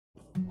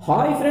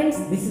Hi friends,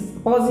 this is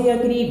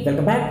పాజియాగిరి.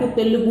 Welcome back to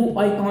Telugu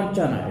icon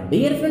channel.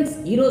 Dear friends,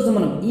 ఈరోజు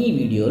మనం ఈ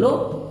వీడియోలో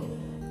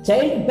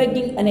చైల్డ్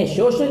బెగ్గింగ్ అనే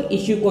సోషల్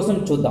ఇష్యూ కోసం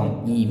చూద్దాం.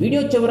 ఈ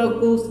వీడియో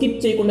చివరకు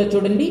స్కిప్ చేయకుండా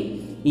చూడండి.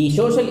 ఈ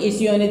సోషల్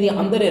ఇష్యూ అనేది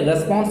అందరి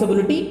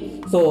రెస్పాన్సిబిలిటీ.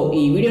 సో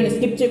ఈ వీడియోని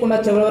స్కిప్ చేయకుండా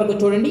చివరి వరకు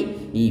చూడండి.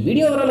 ఈ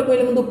వీడియో వివరాలకు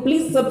వెళ్ళే ముందు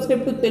please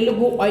subscribe to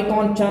Telugu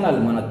icon channel.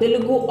 మన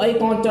తెలుగు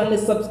ఐకాన్ ఛానల్ని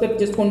సబ్స్క్రైబ్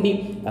చేసుకోండి.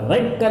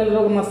 రెడ్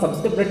కలర్లో ఉన్న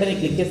సబ్స్క్రైబ్ బటన్ని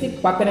క్లిక్ చేసి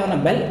పక్కనే ఉన్న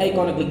బెల్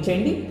ఐకాన్ క్లిక్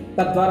చేయండి.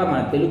 తద్వారా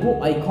మన తెలుగు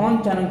ఐకాన్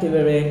ఛానల్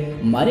చివరి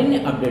మరిన్ని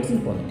అప్డేట్స్ని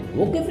పొందండి.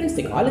 ఓకే ఫ్రెండ్స్,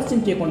 ఇక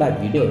ఆలస్యం చేయకుండా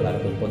వీడియో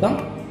వెళ్ళిపోదాం.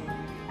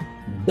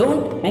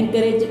 Don't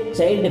encourage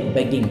child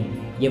begging.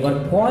 Your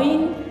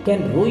coin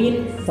can ruin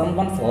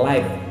someone's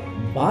life.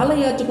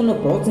 బాలయాచకులను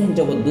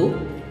ప్రోత్సహించవద్దు.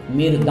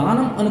 మీరు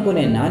దానం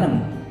అనుకునే నాణం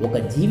ఒక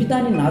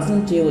జీవితాన్ని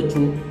నాశనం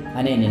చేయవచ్చు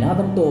అనే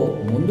నినాదంతో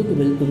ముందుకు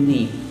వెళ్తుంది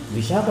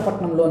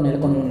విశాఖపట్నంలో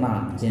నెలకొని ఉన్న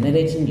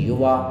జనరేషన్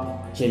యువ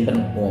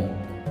చిల్డ్రన్ హోమ్.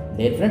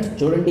 డియర్ ఫ్రెండ్స్,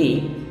 చూడండి,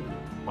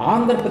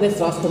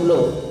 ఆంధ్రప్రదేశ్ రాష్ట్రంలో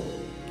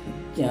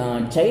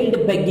చైల్డ్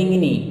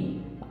బెగ్గింగ్ని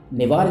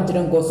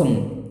నివారించడం కోసం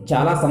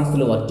చాలా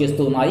సంస్థలు వర్క్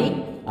చేస్తూ ఉన్నాయి.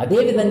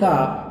 అదేవిధంగా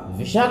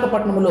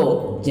విశాఖపట్నంలో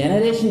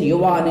జనరేషన్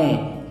యువ అనే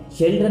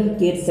చిల్డ్రన్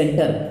కేర్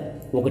సెంటర్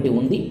ఒకటి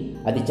ఉంది.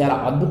 అది చాలా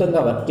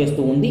అద్భుతంగా వర్క్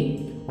చేస్తూ ఉంది.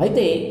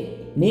 అయితే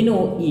నేను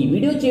ఈ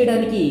వీడియో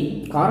చేయడానికి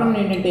కారణం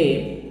ఏంటంటే,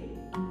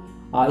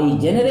 ఈ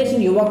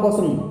జనరేషన్ యువ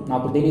కోసం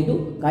నాకు తెలీదు,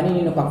 కానీ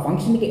నేను ఒక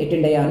ఫంక్షన్కి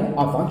అటెండ్ అయ్యాను.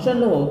 ఆ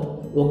ఫంక్షన్లో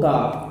ఒక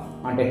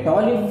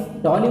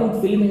టాలీవుడ్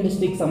ఫిల్మ్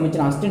ఇండస్ట్రీకి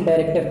సంబంధించిన అసిస్టెంట్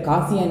డైరెక్టర్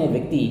కాశీ అనే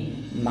వ్యక్తి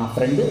నా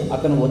ఫ్రెండ్.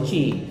 అతను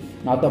వచ్చి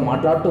నాతో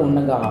మాట్లాడుతూ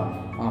ఉండగా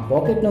ఆ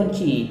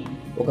పాకెట్లోంచి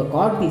ఒక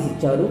కార్డ్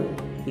తీసిచ్చారు.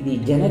 ఇది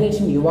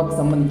జనరేషన్ యువకు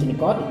సంబంధించిన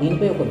కార్డ్,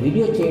 దీనిపై ఒక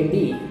వీడియో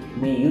చేయండి,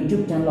 మీ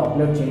యూట్యూబ్ ఛానల్లో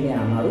అప్లోడ్ చేయండి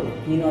అని అన్నారు.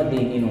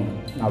 నేను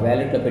నా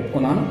వ్యాలెట్లో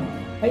పెట్టుకున్నాను.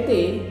 అయితే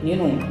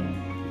నేను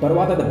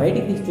తర్వాత అది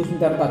బయటికి తీసి చూసిన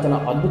తర్వాత చాలా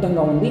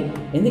అద్భుతంగా ఉంది.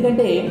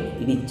 ఎందుకంటే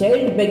ఇది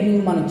చైల్డ్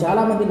బెగ్గింగ్. మనం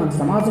చాలామంది మన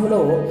సమాజంలో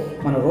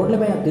మన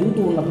రోడ్లపైన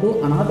తిరుగుతూ ఉన్నప్పుడు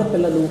అనాథ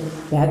పిల్లలు,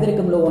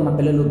 పేదరికంలో ఉన్న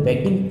పిల్లలు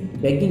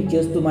బెగ్గింగ్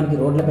చేస్తూ మనకి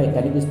రోడ్లపై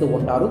కనిపిస్తూ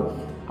ఉంటారు.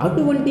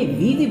 అటువంటి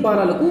వీధి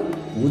బాలలకు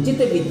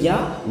ఉచిత విద్య,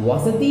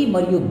 వసతి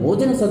మరియు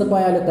భోజన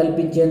సదుపాయాలు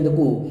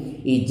కల్పించేందుకు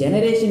ఈ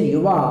జనరేషన్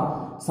యువ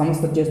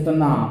సంస్థ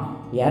చేస్తున్న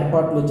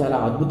ఏర్పాట్లు చాలా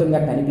అద్భుతంగా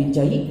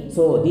కనిపించాయి.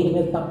 సో దీని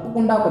మీద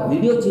తప్పకుండా ఒక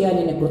వీడియో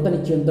చేయాలనే కృత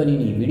నిశ్చయంతో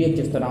నేను ఈ వీడియో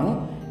చేస్తున్నాను.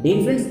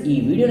 డియర్ ఫ్రెండ్స్, ఈ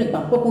వీడియోని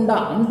తప్పకుండా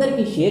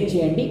అందరికీ షేర్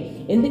చేయండి.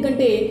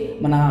 ఎందుకంటే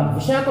మన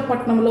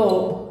విశాఖపట్నంలో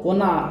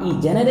ఉన్న ఈ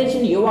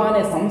జనరేషన్ యువ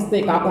అనే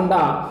సంస్థే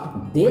కాకుండా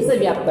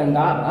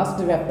దేశవ్యాప్తంగా,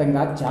 రాష్ట్ర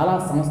వ్యాప్తంగా చాలా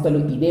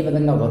సంస్థలు ఇదే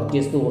విధంగా వర్క్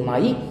చేస్తూ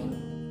ఉన్నాయి.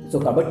 సో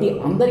కాబట్టి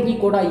అందరికీ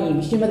కూడా ఈ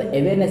విషయం మీద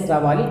అవేర్నెస్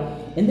రావాలి.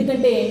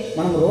 ఎందుకంటే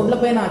మనం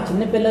రోడ్లపైన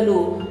చిన్నపిల్లలు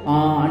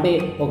అంటే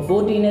ఒక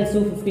 14 years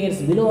 15 years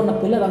బిలో ఉన్న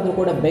పిల్లలందరూ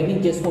కూడా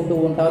బెగ్గింగ్ చేసుకుంటూ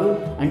ఉంటారు.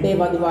 అంటే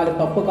వాళ్ళ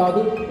తప్పు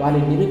కాదు, వాళ్ళ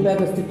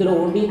నిరుపేద స్థితిలో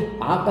ఉండి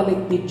ఆకలి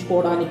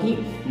తీర్చుకోవడానికి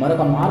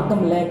మరొక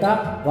మార్గం లేక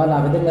వాళ్ళు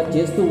ఆ విధంగా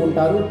చేస్తూ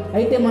ఉంటారు.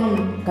 అయితే మనం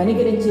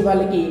కనికరించి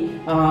వాళ్ళకి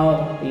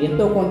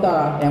ఎంతో కొంత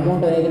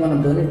అమౌంట్ అనేది మనం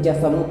డొనేట్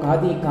చేస్తాము.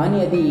 కానీ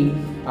అది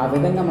ఆ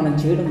విధంగా మనం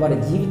చేయడం వారి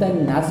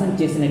జీవితాన్ని నాశనం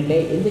చేసినట్లే.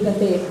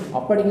 ఎందుకంటే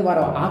అప్పటికి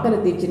వారు ఆకలి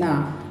తీర్చిన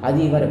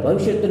అది వారి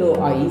భవిష్యత్తులో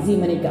ఆ ఈజీ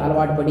మనీకి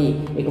అలవాటు పడి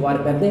ఇక వారి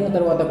పెద్ద అయిన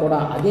తర్వాత కూడా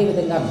అదే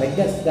విధంగా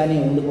బెగ్గర్స్గానే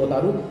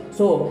ఉండిపోతారు.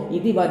 సో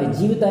ఇది వారి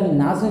జీవితాన్ని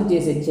నాశనం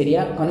చేసే చర్య.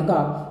 కనుక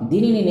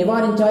దీనిని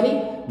నివారించాలి.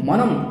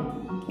 మనం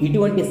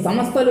ఇటువంటి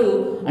సంస్థలు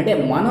అంటే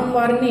మనం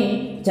వారిని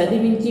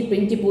చదివించి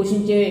పెంచి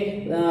పోషించే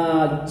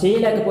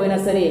చేయలేకపోయినా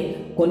సరే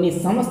కొన్ని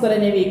సంస్థలు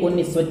అనేవి,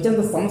 కొన్ని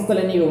స్వచ్ఛంద సంస్థలు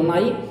అనేవి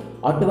ఉన్నాయి.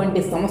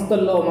 అటువంటి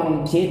సంస్థల్లో మనం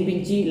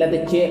చేర్పించి లేదా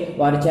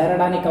వారు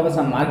చేరడానికి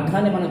కావాల్సిన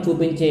మార్గాన్ని మనం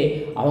చూపించే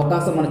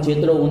అవకాశం మన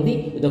చేతిలో ఉంది.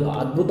 ఇది ఒక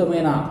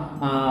అద్భుతమైన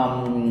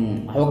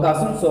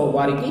అవకాశం సో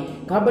వారికి.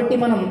 కాబట్టి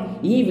మనం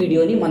ఈ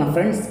వీడియోని మన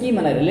ఫ్రెండ్స్కి,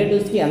 మన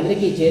రిలేటివ్స్కి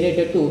అందరికీ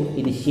చేరేటట్టు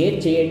ఇది షేర్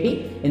చేయండి.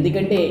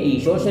 ఎందుకంటే ఈ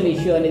సోషల్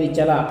ఇష్యూ అనేది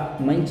చాలా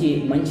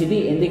మంచిది.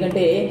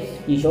 ఎందుకంటే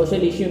ఈ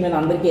సోషల్ ఇష్యూ మీద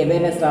అందరికీ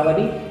అవేర్నెస్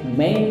రావాలి.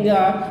 మెయిన్గా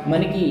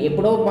మనకి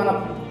ఎప్పుడో మన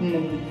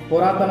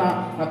పురాతన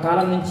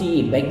కాలం నుంచి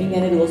ఈ బెగ్గింగ్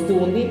అనేది వస్తూ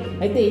ఉంది.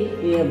 అయితే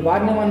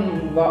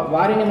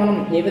వారిని మనం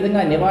ఏ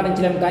విధంగా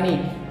నివారించలేం. కానీ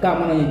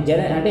మనం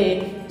అంటే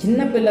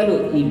చిన్నపిల్లలు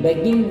ఈ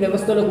బెగ్గింగ్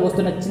వ్యవస్థలోకి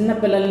వస్తున్న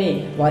చిన్నపిల్లల్ని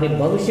వారి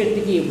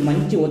భవిష్యత్తుకి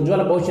మంచి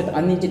ఉజ్వల భవిష్యత్తు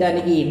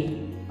అందించడానికి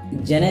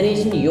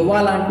జనరేషన్ యువ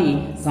లాంటి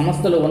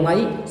సంస్థలు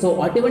ఉన్నాయి. సో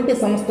అటువంటి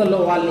సంస్థల్లో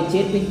వాళ్ళని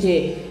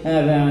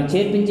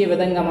చేర్పించే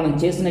విధంగా మనం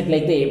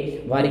చేసినట్లయితే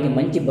వారికి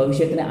మంచి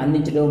భవిష్యత్తుని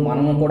అందించడం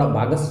మనము కూడా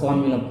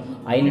భాగస్వామ్యం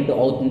అయినట్టు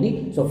అవుతుంది.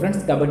 సో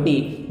ఫ్రెండ్స్, కాబట్టి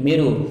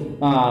మీరు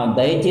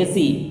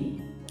దయచేసి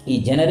ఈ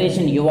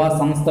జనరేషన్ యువ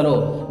సంస్థలో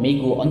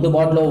మీకు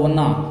అందుబాటులో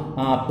ఉన్న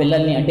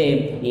పిల్లల్ని అంటే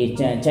ఈ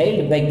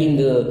చైల్డ్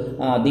బెగ్గింగ్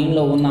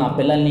దీనిలో ఉన్న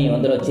పిల్లల్ని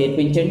అందులో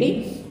చేర్పించండి.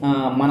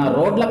 మన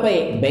రోడ్లపై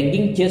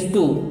బెగ్గింగ్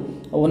చేస్తూ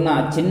ఉన్న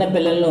చిన్న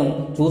పిల్లలను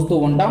చూస్తూ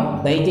ఉంటాం.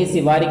 దయచేసి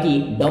వారికి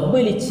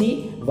డబ్బులు ఇచ్చి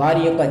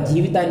వారి యొక్క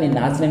జీవితాన్ని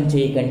నాశనం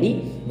చేయకండి.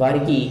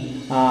 వారికి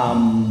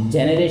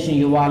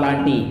జనరేషన్ యువ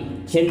లాంటి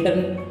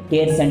చిల్డ్రన్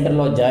కేర్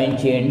సెంటర్లో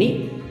జాయిన్ చేయండి.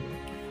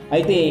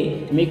 అయితే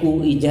మీకు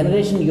ఈ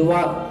జనరేషన్ యువ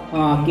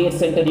కేర్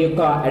సెంటర్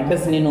యొక్క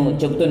అడ్రస్ నేను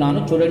చెబుతున్నాను.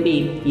 చూడండి,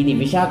 ఇది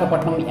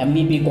విశాఖపట్నం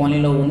MVP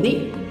కాలనీలో ఉంది.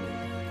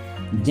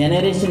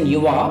 జనరేషన్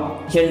యువ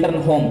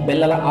చిల్డ్రన్ హోమ్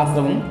పిల్లల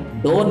ఆశ్రమం,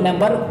 door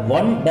number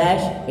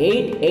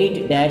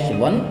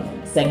 1-88-1,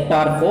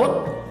 sector 4,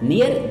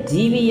 near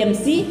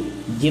GVMC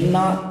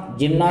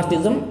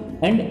జిమ్నాస్టిజం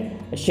and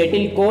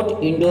shuttle court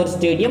indoor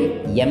stadium,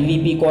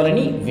 MVP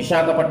colony,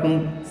 Visakhapatnam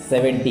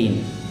 17.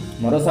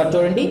 మరోసారి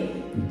చూడండి,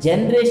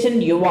 జనరేషన్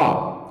యువ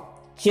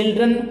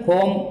చిల్డ్రన్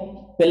హోమ్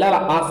పిల్లల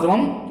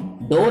ఆశ్రమం,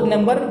 door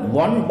number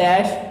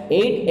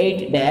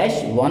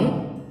 1-88-1,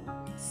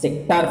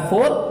 sector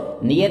 4,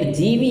 near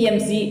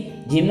GVMC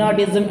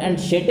జిమ్నాటిజం and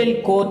shuttle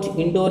court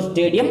indoor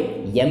stadium,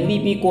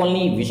 MVP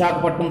colony,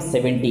 Visakhapatnam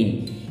 17.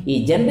 ఈ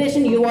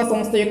జనరేషన్ యువ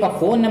సంస్థ యొక్క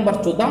ఫోన్ నెంబర్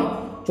చూద్దాం.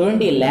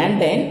 చూడండి,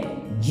 ల్యాండ్లైన్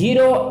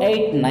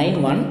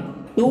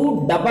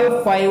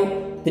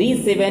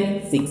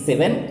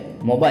 0891-255-3767,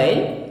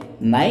 మొబైల్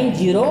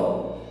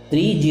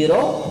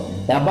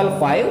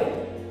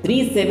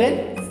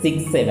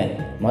 903055-3767,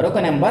 మరొక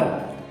నెంబర్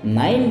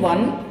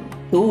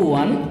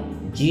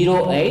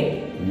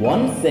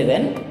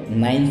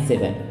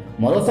 9121081797.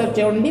 మరోసారి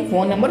చూడండి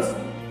phone numbers.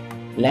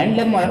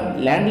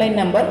 Landline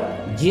number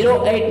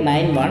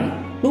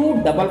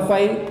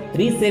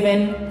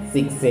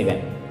 0891-255-3767,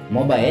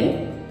 mobile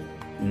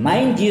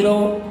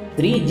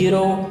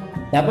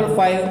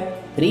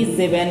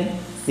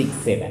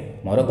 903055-3767,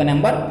 మరొక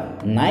నెంబర్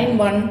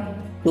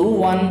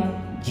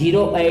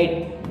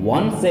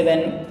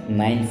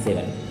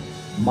 9121081797.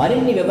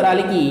 మరిన్ని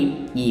వివరాలకి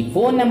ఈ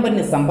ఫోన్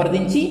నెంబర్ని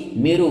సంప్రదించి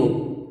మీరు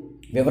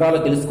వివరాలు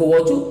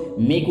తెలుసుకోవచ్చు.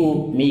 మీకు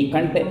మీ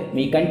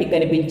కంటికి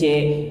కనిపించే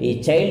ఈ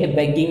చైల్డ్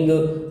బెగ్గింగ్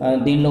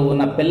దీనిలో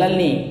ఉన్న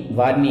పిల్లల్ని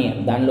వారిని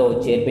దానిలో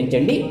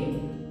చేర్పించండి.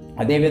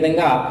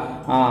 అదేవిధంగా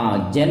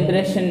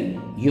జనరేషన్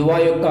యువ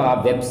యొక్క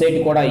వెబ్సైట్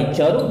కూడా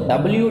ఇచ్చారు,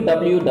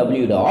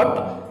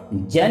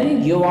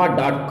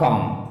 www.janyuva.com.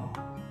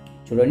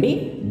 చూడండి,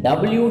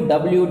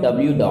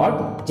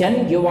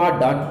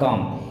 www.janyuva.com.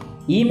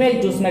 ఈమెయిల్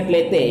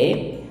చూసినట్లయితే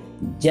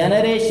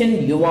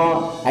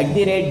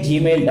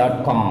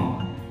generationyuva@gmail.com.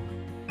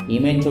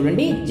 ఈమెయిల్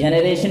చూడండి,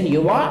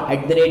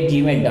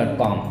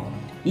 generationyuva@gmail.com.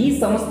 ఈ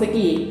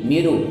సంస్థకి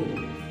మీరు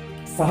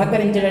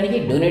సహకరించడానికి,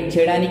 డొనేట్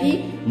చేయడానికి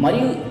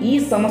మరియు ఈ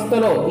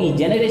సంస్థలో ఈ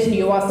జనరేషన్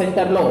యువ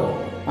సెంటర్లో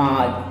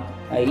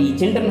ఈ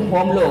చిల్డ్రన్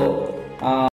హోమ్లో